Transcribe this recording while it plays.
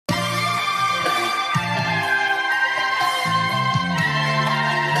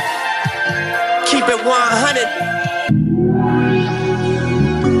it 100.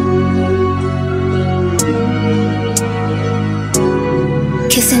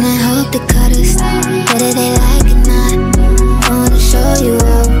 Kissing and hope they cut us, whether they like it or not. I wanna show you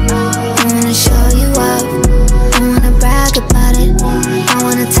up, I wanna show you up. I wanna brag about it, I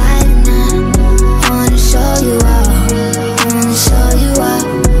wanna tie the knot. I wanna show you up, I wanna show you up.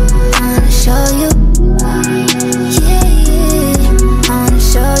 I wanna show you, yeah, yeah. I wanna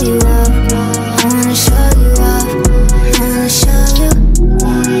show you up, I wanna show you up. I wanna show you,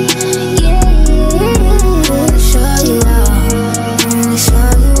 yeah, yeah. I wanna show you up, I wanna show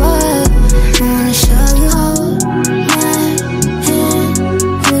you up. I wanna show you, hold my hand.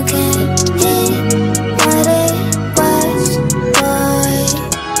 You can't hit what it was, boy.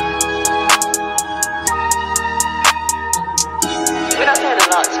 We don't say a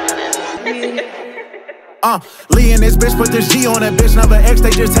lot, to be honest. Lee and this bitch put this G on that bitch, never X,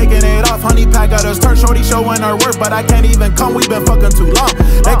 they just taking it off. Honey pack got us turn shorty showing her work, but I can't even come, we been fucking too long.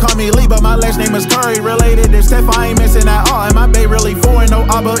 They call me Lee, but my last name is Curry. Related to Steph, I ain't missing at all. And my bae really foreign, no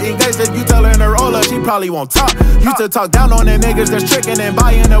abo engaged. If you tellin' her Ola, she probably won't talk. Used to talk down on the niggas that's tricking and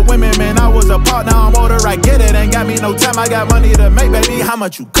buying the women, man, I was a part. Now I'm older, I get it, ain't got me no time, I got money to make, baby, how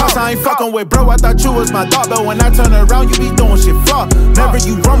much you cost? I ain't fucking with bro, I thought you was my dog, but when I turn around, you be doing shit flawed. Never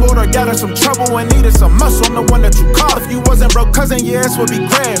you rumbled or got in some trouble and needed some muscle, I'm the one that you call. If you wasn't broke, cousin, your ass would be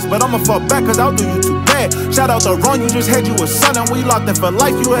grass, but I'ma fall back cause I'll do you too bad. Shout out to Ron, you just had you a son and we locked in for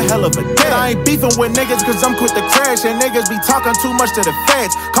life, you a hell of a dad. I ain't beefing with niggas cause I'm quick to crash, and niggas be talking too much to the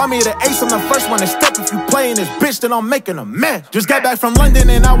feds. Call me the ace, I'm the first one to step. If you playin' this bitch, then I'm making a mess. Just got back from London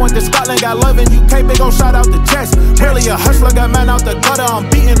and I went to Scotland, got love in UK, big ol' shout out to Jess. Barely a hustler, got man out the gutter, I'm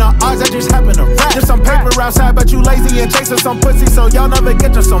beating the odds, I just happen to rap. There's some paper outside, but you lazy and chasing some pussy, so y'all never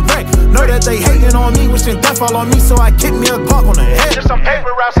get you some wreck. Know that they hating on me, wishing death all on me, so I kick me a Glock on the head. There's some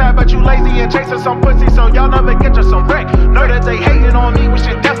paper outside, but you lazy and chasing some pussy, so y'all never get you some wreck. Know that they hating on me,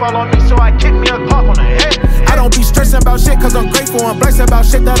 wishing death all on me, so I kick me a Glock on the head. I don't be stressing about shit cause I'm grateful and blessed about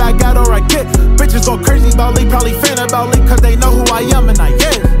shit that I got or I get. Bitches go crazy about Lee, probably fan about Lee cause they know who I am and I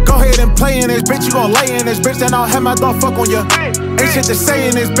get. Go ahead and play in this bitch, you gon' lay in this bitch, then I'll have my dog fuck on ya. Ain't shit to say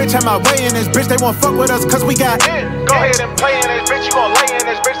in this bitch, have my way in this bitch, they won't fuck with us cause we got it. Go ahead and play in this bitch, you gon' lay in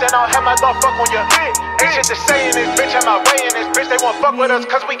this bitch, then I'll have my dog fuck on ya. Ain't shit to say in this bitch, have my way in this bitch, they won't fuck with us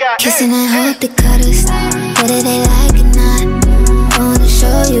cause we got it. Kissing and hope they cut us, whether they